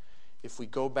 If we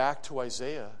go back to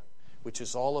Isaiah, which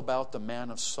is all about the man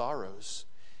of sorrows,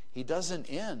 he doesn't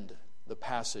end the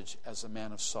passage as a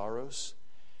man of sorrows.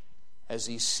 As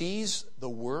he sees the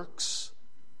works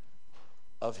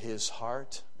of his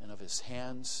heart and of his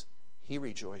hands, he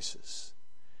rejoices.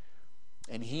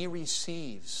 And he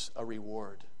receives a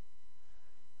reward.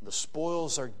 The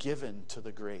spoils are given to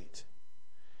the great.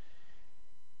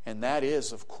 And that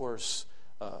is, of course,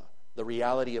 the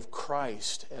reality of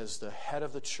Christ as the head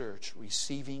of the church,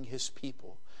 receiving his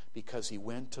people because he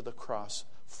went to the cross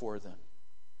for them.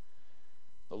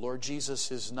 The Lord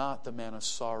Jesus is not the man of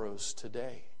sorrows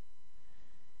today.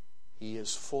 He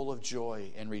is full of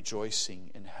joy and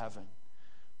rejoicing in heaven.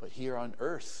 But here on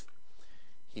earth,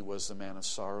 he was the man of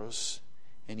sorrows,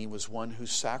 and he was one who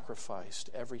sacrificed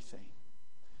everything,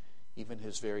 even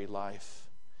his very life.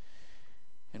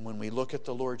 And when we look at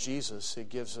the Lord Jesus, it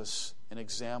gives us an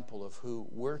example of who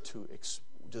we're to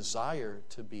desire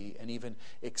to be and even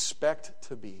expect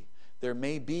to be. There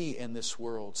may be in this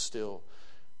world still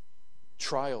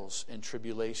trials and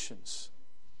tribulations.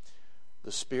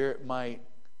 The Spirit might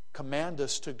command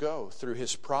us to go through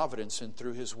his providence and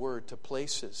through his word to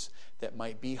places that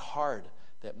might be hard,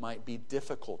 that might be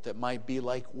difficult, that might be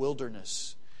like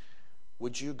wilderness.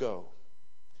 Would you go?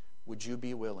 Would you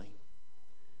be willing?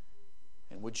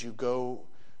 And would you go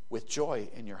with joy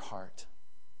in your heart?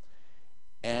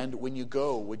 And when you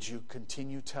go, would you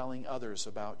continue telling others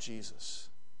about Jesus?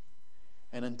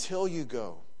 And until you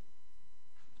go,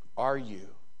 are you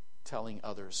telling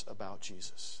others about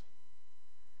Jesus?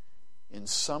 In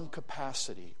some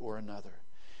capacity or another.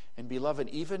 And beloved,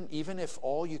 even if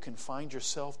all you can find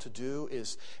yourself to do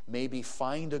is maybe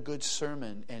find a good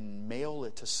sermon and mail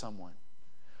it to someone,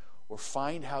 or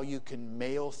find how you can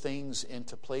mail things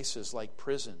into places like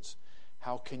prisons.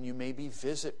 How can you maybe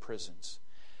visit prisons?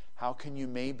 How can you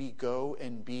maybe go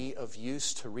and be of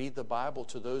use to read the Bible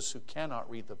to those who cannot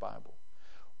read the Bible?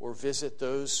 Or visit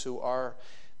those who are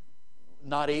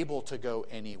not able to go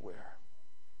anywhere?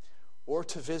 Or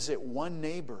to visit one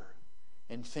neighbor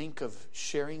and think of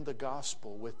sharing the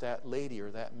gospel with that lady or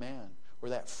that man or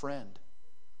that friend.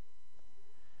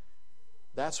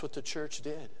 That's what the church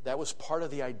did. That was part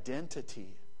of the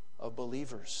identity of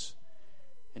believers.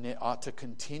 And it ought to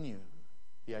continue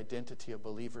the identity of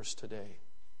believers today.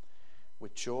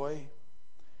 With joy,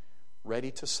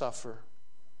 ready to suffer,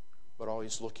 but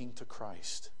always looking to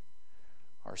Christ,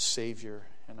 our Savior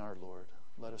and our Lord.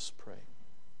 Let us pray.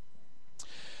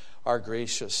 Our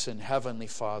gracious and heavenly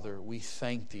Father, we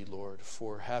thank Thee, Lord,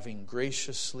 for having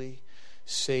graciously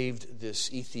saved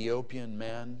this Ethiopian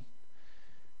man,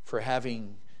 for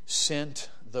having sent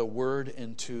the word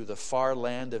into the far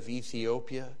land of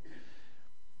Ethiopia.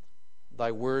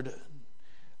 Thy word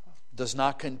does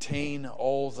not contain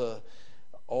all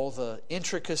the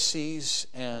intricacies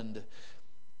and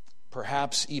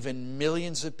perhaps even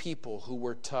millions of people who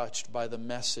were touched by the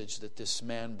message that this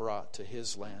man brought to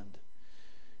his land.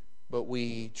 But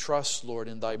we trust, Lord,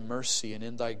 in Thy mercy and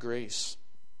in Thy grace.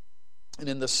 And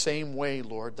in the same way,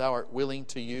 Lord, Thou art willing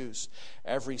to use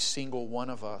every single one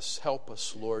of us. Help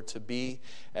us, Lord, to be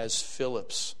as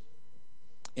Philips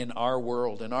in our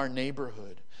world, in our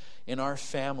neighborhood, in our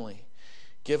family.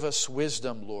 Give us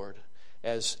wisdom, Lord,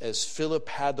 as Philip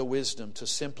had the wisdom to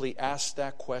simply ask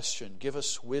that question. Give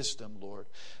us wisdom, Lord.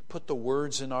 Put the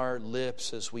words in our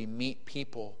lips as we meet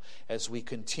people, as we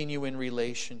continue in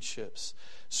relationships,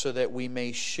 so that we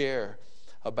may share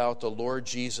about the Lord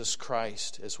Jesus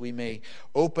Christ, as we may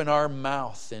open our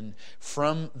mouth and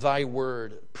from Thy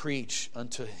word preach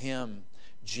unto Him,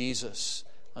 Jesus,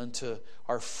 unto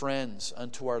our friends,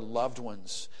 unto our loved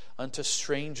ones, unto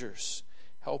strangers.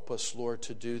 Help us, Lord,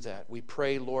 to do that. We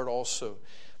pray, Lord, also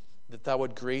that Thou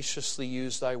would graciously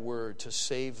use Thy word to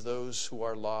save those who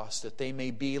are lost, that they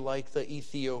may be like the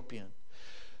Ethiopian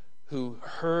who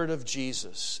heard of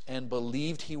Jesus and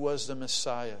believed He was the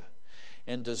Messiah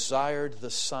and desired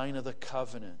the sign of the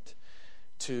covenant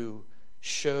to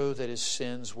show that his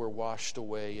sins were washed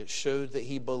away. It showed that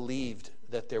he believed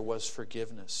that there was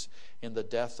forgiveness in the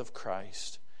death of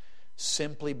Christ,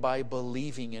 simply by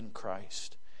believing in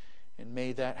Christ. And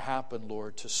may that happen,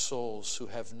 Lord, to souls who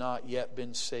have not yet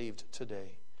been saved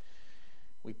today.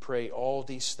 We pray all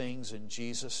these things in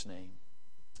Jesus' name.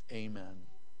 Amen.